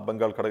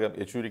ബംഗാൾ ഘടകം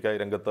യെച്ചൂരിക്കായി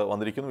രംഗത്ത്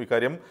വന്നിരിക്കുന്നു.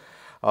 ഇക്കാര്യം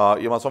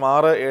ഈ മാസം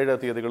 6-7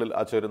 തീയതികളിൽ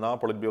ചേരുന്ന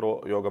പൊളിറ്റ് ബ്യൂറോ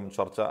യോഗം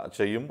ചർച്ച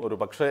ചെയ്യും. ഒരു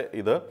പക്ഷേ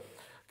ഇത്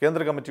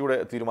കേന്ദ്ര കമ്മിറ്റിയുടെ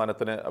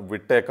തീരുമാനത്തിന്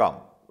വിട്ടേക്കാം.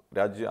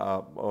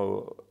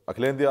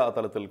 അഖിലേന്ത്യാ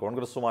തലത്തിൽ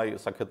കോൺഗ്രസുമായി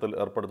സഖ്യത്തിൽ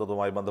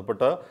ഏർപ്പെടുത്തുന്നതുമായി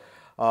ബന്ധപ്പെട്ട്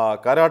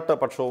കാരാട്ട്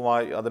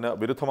പക്ഷവുമായി അതിന്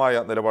വിരുദ്ധമായ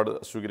നിലപാട്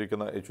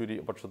സ്വീകരിക്കുന്ന യെച്ചൂരി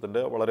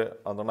പക്ഷത്തിൻ്റെ വളരെ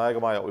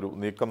നിർണായകമായ ഒരു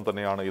നീക്കം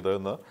തന്നെയാണ് ഇത്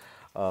എന്ന്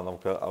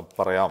നമുക്ക്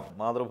പറയാം.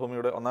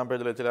 മാതൃഭൂമിയുടെ ഒന്നാം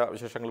പേജിലെ ചില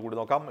വിശേഷങ്ങൾ കൂടി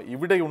നോക്കാം.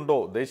 ഇവിടെയുണ്ടോ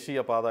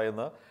ദേശീയപാത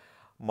എന്ന്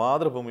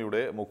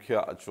മാതൃഭൂമിയുടെ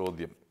മുഖ്യ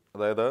ചോദ്യം.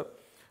 അതായത്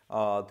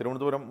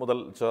തിരുവനന്തപുരം മുതൽ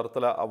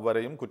ചേർത്തല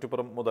വരെയും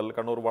കുറ്റിപ്പുറം മുതൽ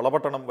കണ്ണൂർ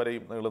വളപട്ടണം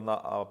വരെയും നീളുന്ന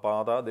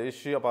പാത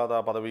ദേശീയപാത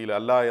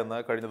പദവിയിലല്ല എന്ന്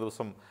കഴിഞ്ഞ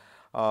ദിവസം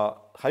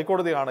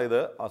ഹൈക്കോടതിയാണ്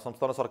ഇത്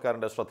സംസ്ഥാന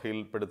സർക്കാരിൻ്റെ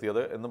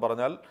ശ്രദ്ധയിൽപ്പെടുത്തിയത്. എന്ന്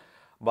പറഞ്ഞാൽ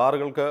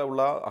ബാറുകൾക്ക്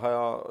ഉള്ള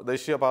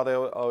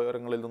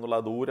ദേശീയപാതയോരങ്ങളിൽ നിന്നുള്ള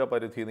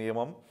ദൂരപരിധി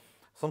നിയമം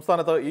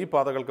സംസ്ഥാനത്ത് ഈ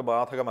പാതകൾക്ക്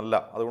ബാധകമല്ല.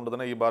 അതുകൊണ്ട്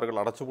തന്നെ ഈ ബാറുകൾ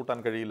അടച്ചുപൂട്ടാൻ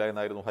കഴിയില്ല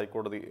എന്നായിരുന്നു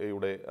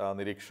ഹൈക്കോടതിയുടെ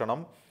നിരീക്ഷണം.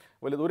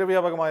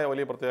 ദൂരവ്യാപകമായ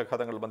വലിയ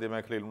പ്രത്യാഘാതങ്ങൾ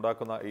മധ്യമേഖലയിൽ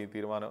ഉണ്ടാക്കുന്ന ഈ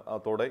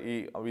തീരുമാനത്തോടെ, ഈ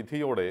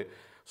വിധിയോടെ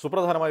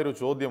സുപ്രധാനമായൊരു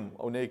ചോദ്യം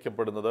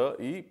ഉന്നയിക്കപ്പെടുന്നത്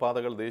ഈ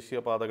പാതകൾ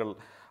ദേശീയപാതകൾ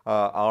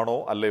ആണോ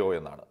അല്ലയോ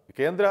എന്നാണ്.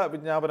 കേന്ദ്ര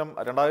വിജ്ഞാപനം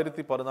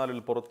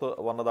 2014 പുറത്ത്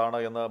വന്നതാണ്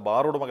എന്ന്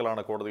ബാർ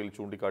ഉടമകളാണ് കോടതിയിൽ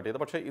ചൂണ്ടിക്കാട്ടിയത്.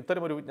 പക്ഷേ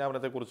ഇത്തരമൊരു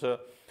വിജ്ഞാപനത്തെക്കുറിച്ച്,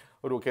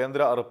 ഒരു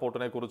കേന്ദ്ര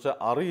റിപ്പോർട്ടിനെ കുറിച്ച്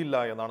അറിയില്ല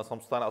എന്നാണ്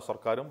സംസ്ഥാന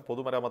സർക്കാരും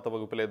പൊതുമരാമത്ത്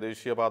വകുപ്പിലെ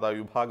ദേശീയപാത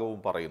വിഭാഗവും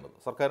പറയുന്നത്.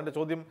 സർക്കാരിൻ്റെ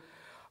ചോദ്യം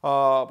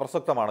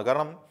പ്രസക്തമാണ്.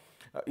 കാരണം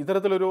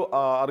ഇത്തരത്തിലൊരു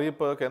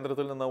അറിയിപ്പ്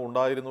കേന്ദ്രത്തിൽ നിന്ന്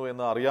ഉണ്ടായിരുന്നു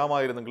എന്ന്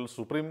അറിയാമായിരുന്നെങ്കിൽ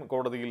സുപ്രീം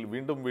കോടതിയിൽ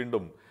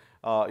വീണ്ടും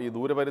ഈ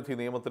ദൂരപരിധി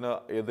നിയമത്തിന്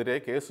എതിരെ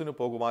കേസിന്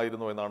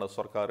പോകുമായിരുന്നു എന്നാണ്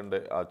സർക്കാരിൻ്റെ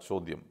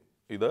ചോദ്യം.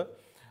 ഇത്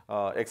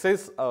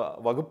എക്സൈസ്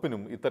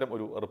വകുപ്പിനും ഇത്തരം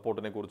ഒരു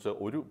റിപ്പോർട്ടിനെ കുറിച്ച്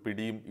ഒരു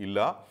പിടിയും ഇല്ല.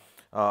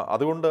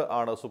 അതുകൊണ്ട്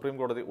ആണ് സുപ്രീം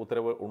കോടതി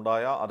ഉത്തരവ്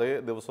ഉണ്ടായ അതേ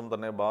ദിവസം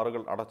തന്നെ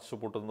ബാറുകൾ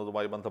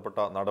അടച്ചുപൂട്ടുന്നതുമായി ബന്ധപ്പെട്ട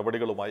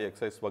നടപടികളുമായി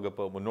എക്സൈസ്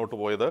വകുപ്പ് മുന്നോട്ട്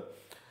പോയത്.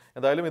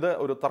 എന്തായാലും ഇത്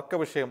ഒരു തർക്ക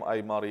വിഷയം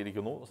ആയി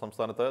മാറിയിരിക്കുന്നു.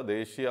 സംസ്ഥാനത്ത്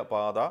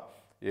ദേശീയപാത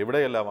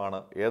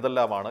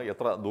ഏതെല്ലാമാണ്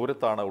എത്ര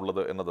ദൂരത്താണ്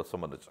ഉള്ളത് എന്നത്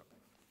സംബന്ധിച്ച്.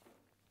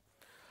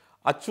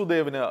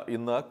 അച്ചുദേവിന്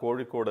ഇന്ന്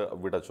കോഴിക്കോട്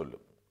വിട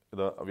ചൊല്ലും.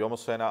 ഇത്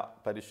വ്യോമസേന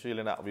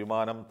പരിശീലന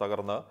വിമാനം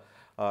തകർന്ന്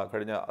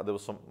കഴിഞ്ഞ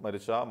ദിവസം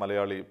മരിച്ച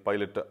മലയാളി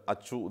പൈലറ്റ്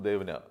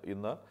അച്ചുദേവിന്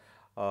ഇന്ന്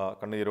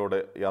കണ്ണീരോടെ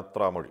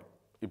യാത്രാമൊഴി.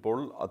 ഇപ്പോൾ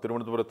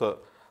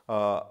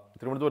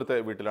തിരുവനന്തപുരത്തെ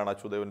വീട്ടിലാണ്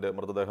അച്ചുദേവിൻ്റെ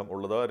മൃതദേഹം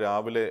ഉള്ളത്.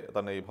 രാവിലെ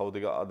തന്നെ ഈ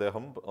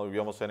ഭൗതികദേഹം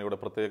വ്യോമസേനയുടെ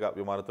പ്രത്യേക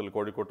വിമാനത്തിൽ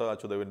കോഴിക്കോട്ട്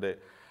അച്ചുദേവിൻ്റെ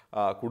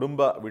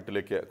കുടുംബ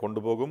വീട്ടിലേക്ക്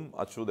കൊണ്ടുപോകും.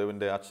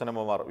 അച്ചുദേവിൻ്റെ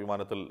അച്ഛനമ്മമാർ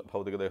വിമാനത്തിൽ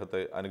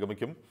ഭൗതികദേഹത്തെ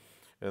അനുഗമിക്കും.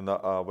 ഇന്ന്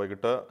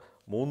വൈകിട്ട്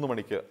 3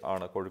 മണിക്ക്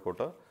ആണ്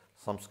കോഴിക്കോട്ട്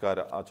സംസ്കാര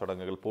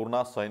ചടങ്ങുകൾ പൂർണ്ണ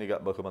സൈനിക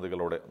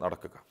ബഹുമതികളോടെ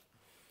നടക്കുക.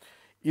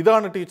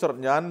 ഇതാണ് ടീച്ചർ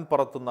ഞാൻ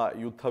പറത്തുന്ന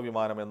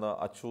യുദ്ധവിമാനമെന്ന്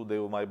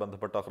അച്ചുദേവുമായി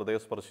ബന്ധപ്പെട്ട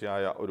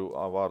ഹൃദയസ്പർശിയായ ഒരു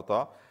വാർത്ത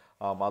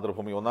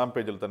മാതൃഭൂമി ഒന്നാം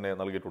പേജിൽ തന്നെ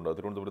നൽകിയിട്ടുണ്ട്.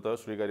 തിരുവനന്തപുരത്ത്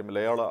ശ്രീകാര്യം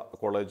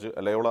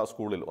ലയോള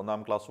സ്കൂളിൽ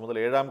 1ാം ക്ലാസ് മുതൽ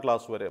 7ാം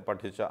ക്ലാസ് വരെ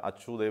പഠിച്ച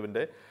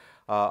അച്ചുദേവിൻ്റെ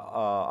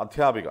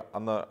അധ്യാപിക,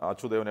 അന്ന്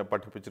അച്ചുദേവനെ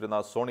പഠിപ്പിച്ചിരുന്ന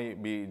സോണി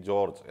ബി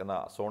ജോർജ് എന്ന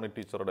സോണി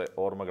ടീച്ചറുടെ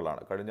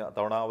ഓർമ്മകളാണ്. കഴിഞ്ഞ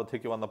തവണ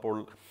അവധിക്ക് വന്നപ്പോൾ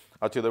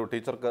അച്ചുദേവ്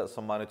ടീച്ചർക്ക്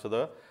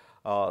സമ്മാനിച്ചത്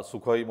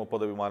സുഖോയ്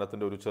 30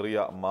 വിമാനത്തിൻ്റെ ഒരു ചെറിയ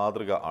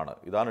മാതൃക ആണ്.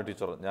 ഇതാണ്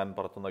ടീച്ചർ ഞാൻ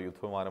പറത്തുന്ന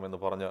യുദ്ധവിമാനം എന്ന്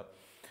പറഞ്ഞ്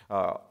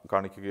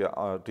കാണിക്കുക.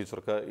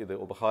 ടീച്ചർക്ക് ഇത്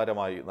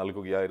ഉപഹാരമായി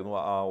നൽകുകയായിരുന്നു.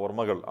 ആ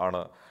ഓർമ്മകൾ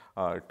ആണ്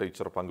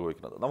ടീച്ചർ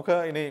പങ്കുവയ്ക്കുന്നത്. നമുക്ക്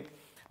ഇനി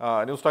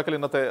ന്യൂസ് ടാക്കിൽ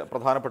ഇന്നത്തെ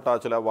പ്രധാനപ്പെട്ട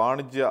ചില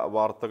വാണിജ്യ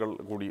വാർത്തകൾ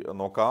കൂടി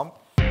നോക്കാം.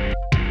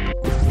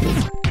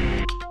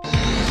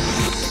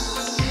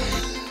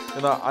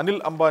 ഇന്ന് അനിൽ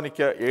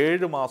അംബാനിക്ക്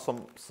 7 മാസം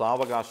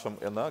സാവകാശം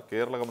എന്ന്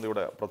കേരള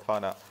കൗമുദിയുടെ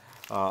പ്രധാന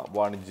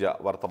വാണിജ്യ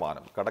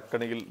വർത്തമാനം.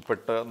 കടക്കണിയിൽ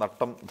പെട്ട്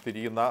നട്ടം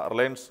തിരിയുന്ന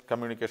റിലയൻസ്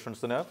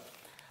കമ്മ്യൂണിക്കേഷൻസിന്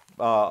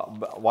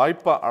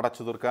വായ്പ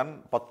അടച്ചു തീർക്കാൻ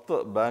 10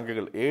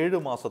 ബാങ്കുകൾ 7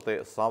 മാസത്തെ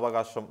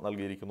സാവകാശം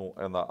നൽകിയിരിക്കുന്നു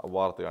എന്ന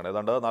വാർത്തയാണ്.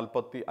 ഏതാണ്ട്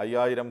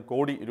 45,000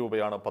 കോടി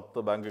രൂപയാണ്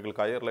 10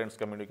 ബാങ്കുകൾക്കായി റിലയൻസ്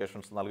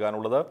കമ്മ്യൂണിക്കേഷൻസ്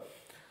നൽകാനുള്ളത്.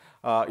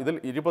 ഇതിൽ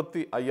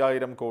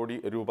 25,000 കോടി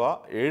രൂപ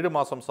 7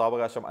 മാസം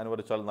സാവകാശം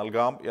അനുവദിച്ചാൽ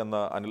നൽകാം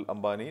എന്ന് അനിൽ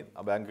അംബാനി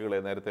ബാങ്കുകളെ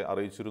നേരത്തെ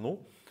അറിയിച്ചിരുന്നു.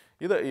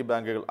 ഈ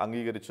ബാങ്കുകൾ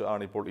അംഗീകരിച്ച്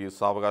ആണ് ഇപ്പോൾ ഈ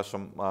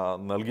സാവകാശം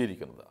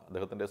നൽകിയിരിക്കുന്നത്.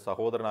 അദ്ദേഹത്തിൻ്റെ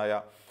സഹോദരനായ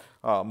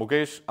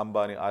മുകേഷ്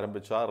അംബാനി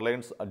ആരംഭിച്ച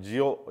റിലയൻസ്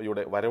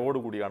ജിയോയുടെ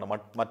വരവോടുകൂടിയാണ്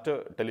മറ്റ്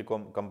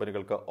ടെലികോം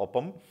കമ്പനികൾക്ക്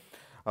ഒപ്പം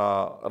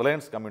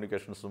റിലയൻസ്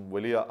കമ്മ്യൂണിക്കേഷൻസും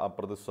വലിയ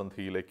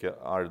പ്രതിസന്ധിയിലേക്ക്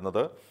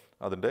ആഴുന്നത്.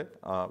 അതിൻ്റെ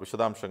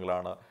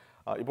വിശദാംശങ്ങളാണ്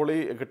ഇപ്പോൾ. ഈ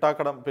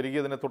കിട്ടാക്കടം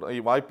പെരുകിയതിനെ ഈ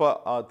വായ്പ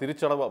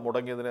തിരിച്ചടവ്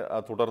മുടങ്ങിയതിനെ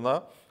തുടർന്ന്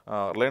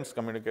റിലയൻസ്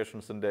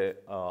കമ്മ്യൂണിക്കേഷൻസിൻ്റെ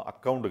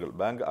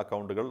ബാങ്ക്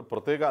അക്കൗണ്ടുകൾ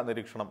പ്രത്യേക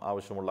നിരീക്ഷണം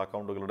ആവശ്യമുള്ള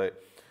അക്കൗണ്ടുകളുടെ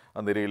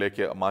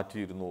നിരയിലേക്ക്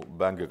മാറ്റിയിരുന്നു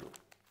ബാങ്കുകൾ.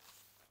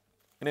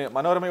 ഇനി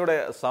മനോരമയുടെ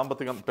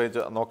സാമ്പത്തികം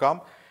പേജ് നോക്കാം.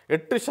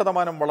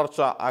 8% വളർച്ച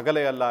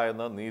അകലെയല്ല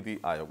എന്ന് നീതി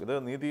ആയോഗ്. ഇത്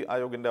നീതി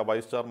ആയോഗിൻ്റെ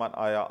വൈസ് ചെയർമാൻ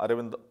ആയ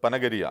അരവിന്ദ്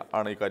പനഗരിയ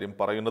ആണ് ഇക്കാര്യം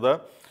പറയുന്നത്.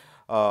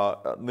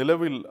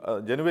 നിലവിൽ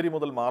ജനുവരി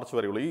മുതൽ മാർച്ച്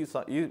വരെയുള്ള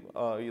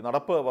ഈ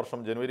നടപ്പ് വർഷം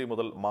ജനുവരി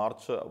മുതൽ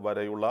മാർച്ച്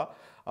വരെയുള്ള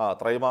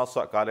ത്രൈമാസ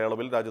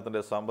കാലയളവിൽ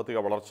രാജ്യത്തിൻ്റെ സാമ്പത്തിക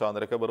വളർച്ചാ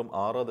നിരക്ക് വെറും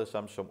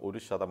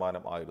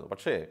 6.1% ആയിരുന്നു.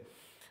 പക്ഷേ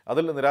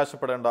അതിൽ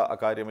നിരാശപ്പെടേണ്ട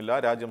കാര്യമില്ല.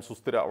 രാജ്യം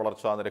സുസ്ഥിര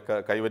വളർച്ചാ നിരക്ക്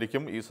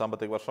കൈവരിക്കും. ഈ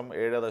സാമ്പത്തിക വർഷം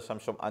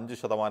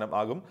 7.5%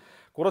 ആകും.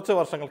 കുറച്ച്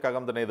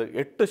വർഷങ്ങൾക്കകം തന്നെ ഇത്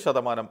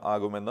 8%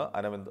 ആകുമെന്ന്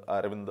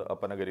അരവിന്ദ്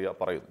പനഗരിയ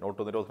പറയുന്നു.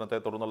 നോട്ട് നിരോധനത്തെ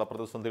തുടർന്നുള്ള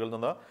പ്രതിസന്ധികളിൽ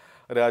നിന്ന്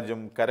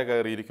രാജ്യം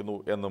കരകയറിയിരിക്കുന്നു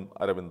എന്നും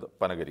അരവിന്ദ്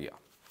പനഗരിയ.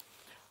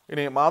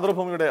 ഇനി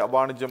മാതൃഭൂമിയുടെ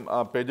വാണിജ്യം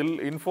പേജിൽ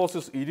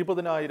ഇൻഫോസിസ്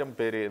 20,000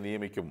 പേരെ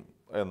നിയമിക്കും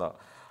എന്ന്.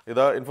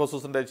 ഇത്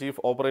ഇൻഫോസിസിൻ്റെ ചീഫ്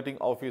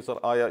ഓപ്പറേറ്റിംഗ് ഓഫീസർ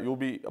ആയ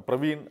UB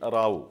പ്രവീൺ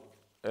റാവു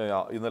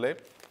ഇന്നലെ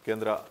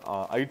കേന്ദ്ര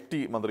IT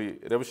മന്ത്രി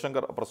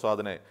രവിശങ്കർ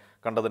പ്രസാദിനെ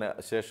കണ്ടതിന്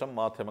ശേഷം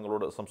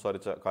മാധ്യമങ്ങളോട്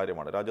സംസാരിച്ച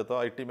കാര്യമാണ്. രാജ്യത്ത്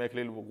IT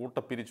മേഖലയിൽ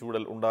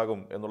കൂട്ടപ്പിരിച്ചുവിടൽ ഉണ്ടാകും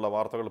എന്നുള്ള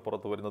വാർത്തകൾ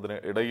പുറത്തു വരുന്നതിന്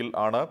ഇടയിൽ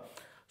ആണ്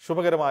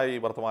ശുഭകരമായ ഈ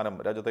വർത്തമാനം.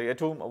 രാജ്യത്തെ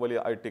ഏറ്റവും വലിയ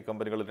IT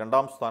കമ്പനികളിൽ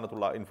 2ാം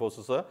സ്ഥാനത്തുള്ള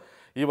ഇൻഫോസിസ്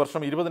ഈ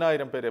വർഷം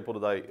 20,000 പേരെ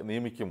പുതുതായി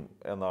നിയമിക്കും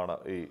എന്നാണ്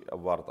ഈ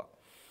വാർത്ത.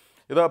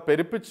 ഇത്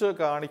പെരുപ്പിച്ച്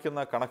കാണിക്കുന്ന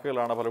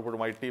കണക്കുകളാണ്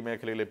പലപ്പോഴും IT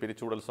മേഖലയിലെ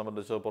പിരിച്ചുവിടൽ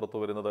സംബന്ധിച്ച് പുറത്തു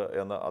വരുന്നത്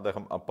എന്ന്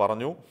അദ്ദേഹം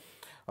പറഞ്ഞു.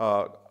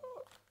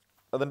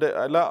 അതിൻ്റെ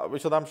എല്ലാ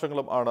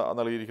വിശദാംശങ്ങളും ആണ്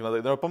നൽകിയിരിക്കുന്നത്.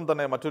 ഇതിനൊപ്പം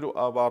തന്നെ മറ്റൊരു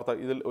വാർത്ത,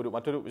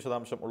 മറ്റൊരു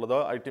വിശദാംശം ഉള്ളത്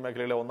IT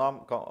മേഖലയിലെ ഒന്നാം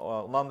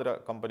നിര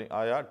കമ്പനി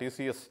ആയ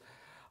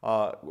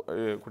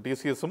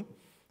TCSും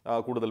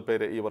കൂടുതൽ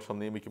പേരെ ഈ വർഷം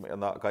നിയമിക്കും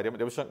എന്ന കാര്യം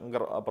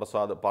രവിശങ്കർ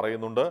പ്രസാദ്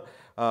പറയുന്നുണ്ട്.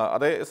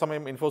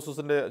 അതേസമയം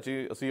ഇൻഫോസിസിൻ്റെ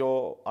CEO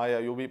ആയ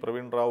UB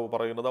പ്രവീൺ റാവു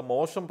പറയുന്നത്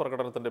മോശം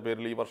പ്രകടനത്തിൻ്റെ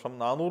പേരിൽ ഈ വർഷം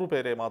 400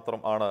 പേരെ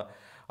മാത്രം ആണ്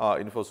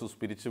ഇൻഫോസിസ്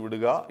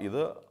പിരിച്ചുവിടുക.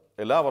 ഇത്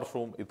എല്ലാ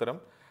വർഷവും ഇത്തരം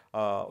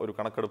ഒരു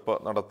കണക്കെടുപ്പ്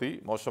നടത്തി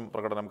മോശം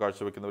പ്രകടനം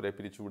കാഴ്ചവെക്കുന്നവരെ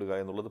പിരിച്ചുവിടുക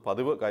എന്നുള്ളത്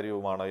പതിവ്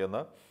കാര്യവുമാണ്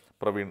എന്ന്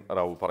പ്രവീൺ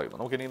റാവു പറയുന്നു.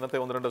 നമുക്കിനി ഇന്നത്തെ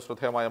 1-2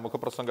 ശ്രദ്ധേയമായ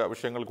മുഖപ്രസംഗ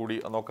വിഷയങ്ങൾ കൂടി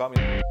നോക്കാം.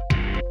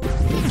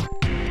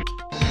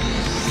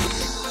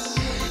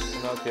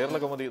 കേരള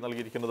കൗമുദി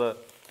നൽകിയിരിക്കുന്നത്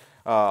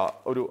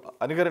ഒരു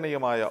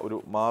അനുകരണീയമായ ഒരു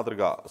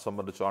മാതൃക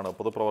സംബന്ധിച്ചാണ്.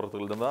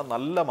 പൊതുപ്രവർത്തകരിൽ നിന്ന്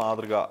നല്ല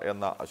മാതൃക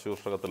എന്ന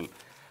ശീർഷകത്തിൽ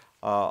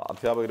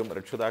അധ്യാപകരും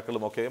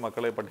രക്ഷിതാക്കളുമൊക്കെ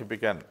മക്കളെ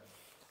പഠിപ്പിക്കാൻ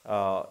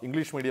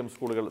ഇംഗ്ലീഷ് മീഡിയം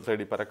സ്കൂളുകൾ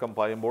തേടി പരക്കം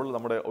പായുമ്പോൾ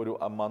നമ്മുടെ ഒരു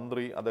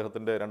മന്ത്രി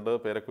അദ്ദേഹത്തിൻ്റെ 2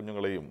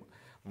 പേരക്കുഞ്ഞുങ്ങളെയും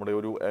നമ്മുടെ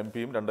ഒരു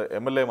MP-യും 2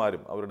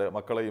 MLA-മാരും അവരുടെ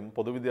മക്കളെയും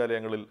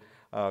പൊതുവിദ്യാലയങ്ങളിൽ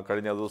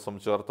കഴിഞ്ഞ ദിവസം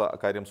ചേർത്ത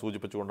കാര്യം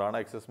സൂചിപ്പിച്ചുകൊണ്ടാണ്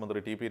എക്സൈസ് മന്ത്രി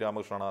TP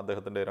രാമകൃഷ്ണനാണ്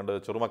അദ്ദേഹത്തിൻ്റെ 2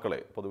 ചെറുമക്കളെ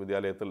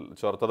പൊതുവിദ്യാലയത്തിൽ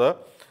ചേർത്തത്.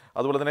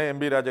 അതുപോലെ തന്നെ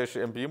MP Rajesh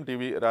MP-യും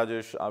TV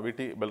Rajesh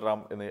VT Balram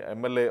എന്നീ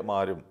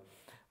MLA-മാരും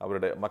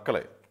അവരുടെ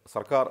മക്കളെ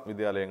സർക്കാർ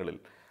വിദ്യാലയങ്ങളിൽ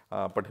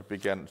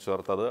പഠിപ്പിക്കാൻ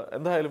ചേർത്തത്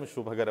എന്തായാലും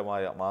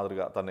ശുഭകരമായ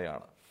മാതൃക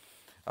തന്നെയാണ്.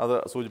 അത്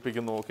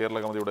സൂചിപ്പിക്കുന്നു കേരള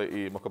കൗമുദിയുടെ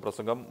ഈ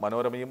മുഖപ്രസംഗം.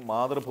 മനോരമയും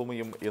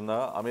മാതൃഭൂമിയും ഇന്ന്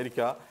അമേരിക്ക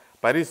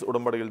പാരീസ്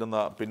ഉടമ്പടിയിൽ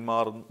നിന്ന്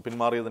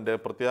പിന്മാറിയതിൻ്റെ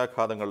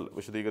പ്രത്യാഘാതങ്ങൾ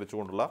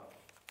വിശദീകരിച്ചുകൊണ്ടുള്ള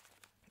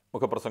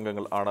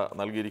മുഖപ്രസംഗങ്ങൾ ആണ്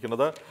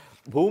നൽകിയിരിക്കുന്നത്.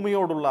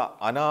 ഭൂമിയോടുള്ള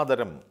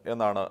അനാദരം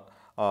എന്നാണ്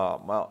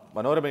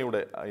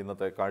മനോരമയുടെ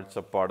ഇന്നത്തെ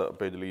കാഴ്ചപ്പാട്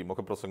പേജിൽ ഈ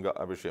മുഖപ്രസംഗ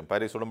വിഷയം.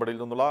 പാരീസ് ഉടമ്പടിയിൽ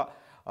നിന്നുള്ള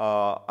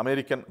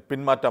അമേരിക്കൻ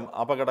പിന്മാറ്റം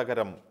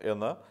അപകടകരം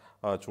എന്ന്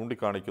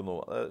ചൂണ്ടിക്കാണിക്കുന്നു.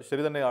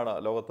 ശരി തന്നെയാണ്.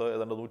 ലോകത്ത്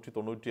ഏതാണ്ട്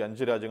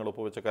 195 രാജ്യങ്ങൾ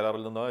ഒപ്പുവെച്ച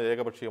കരാറിൽ നിന്ന്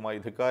ഏകപക്ഷീയമായി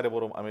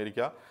ധിക്കാരപൂർവ്വം അമേരിക്ക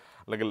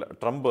അല്ലെങ്കിൽ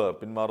ട്രംപ്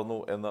പിന്മാറുന്നു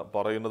എന്ന്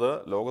പറയുന്നത്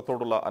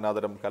ലോകത്തോടുള്ള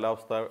അനാദരം,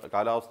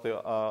 കാലാവസ്ഥ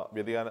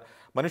വ്യതിയാന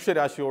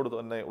മനുഷ്യരാശിയോട്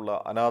തന്നെ ഉള്ള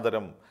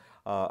അനാദരം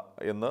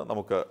എന്ന്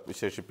നമുക്ക്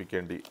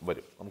വിശേഷിപ്പിക്കേണ്ടി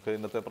വരും. നമുക്ക്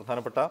ഇന്നത്തെ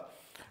പ്രധാനപ്പെട്ട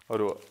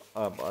ഒരു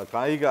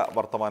കായിക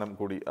വർത്തമാനം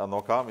കൂടി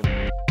നോക്കാം.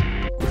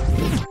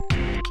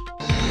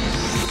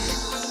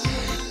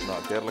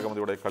 കേരള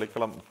കൗമുദിയുടെ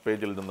കളിക്കളം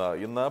പേജിൽ നിന്ന്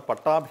ഇന്ന്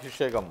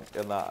പട്ടാഭിഷേകം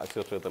എന്ന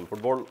ശീർഷകത്തിൽ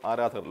ഫുട്ബോൾ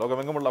ആരാധകർ,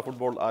 ലോകമെങ്ങുമുള്ള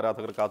ഫുട്ബോൾ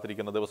ആരാധകർ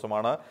കാത്തിരിക്കുന്ന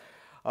ദിവസമാണ്.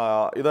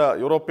 ഇത്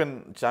European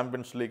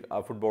champions league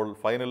football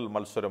final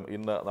മത്സരം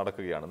ഇന്ന്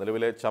നടക്കുകയാണ്.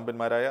 നിലവിലെ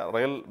ചാമ്പ്യന്മാരായ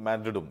റയൽ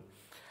മാഡ്രിഡും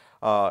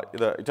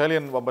ഇത്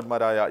ഇറ്റാലിയൻ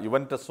വമ്പന്മാരായ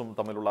യുവൻറ്റസും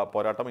തമ്മിലുള്ള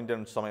പോരാട്ടം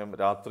ഇന്ത്യൻ സമയം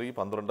രാത്രി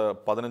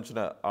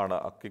 12:15 ആണ്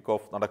കിക്ക്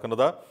ഓഫ്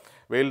നടക്കുന്നത്.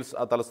 വെയിൽസ്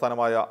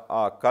തലസ്ഥാനമായ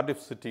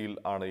കാർഡിഫ് സിറ്റിയിൽ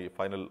ആണ് ഈ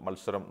ഫൈനൽ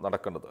മത്സരം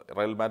നടക്കുന്നത്.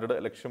 റയൽ മാഡ്രിഡ്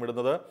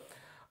ലക്ഷ്യമിടുന്നത്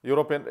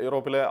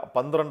യൂറോപ്പിലെ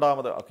 12ാം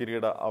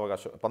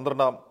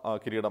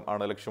കിരീടം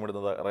ആണ്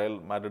ലക്ഷ്യമിടുന്നത് റയൽ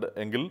മാഡ്രിഡ്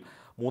എങ്കിൽ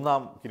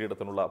 3ാം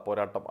കിരീടത്തിനുള്ള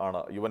പോരാട്ടം ആണ്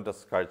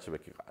Juventus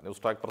കാഴ്ചവെക്കുക.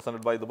 News track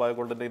presented by Dubai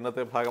ഗോൾഡിൻ്റെ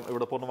ഇന്നത്തെ ഭാഗം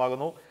ഇവിടെ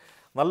പൂർണ്ണമാകുന്നു.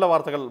 നല്ല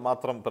വാർത്തകൾ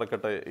മാത്രം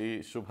പിറക്കട്ടെ ഈ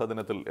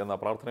ശുഭദിനത്തിൽ എന്ന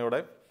പ്രാർത്ഥനയോടെ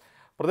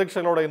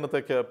പ്രതീക്ഷകളോടെ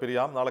ഇന്നത്തേക്ക്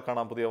പിരിയാം. നാളെ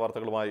കാണാം പുതിയ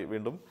വാർത്തകളുമായി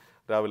വീണ്ടും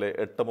രാവിലെ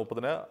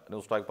 8:30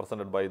 news track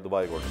presented by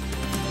Dubai gold.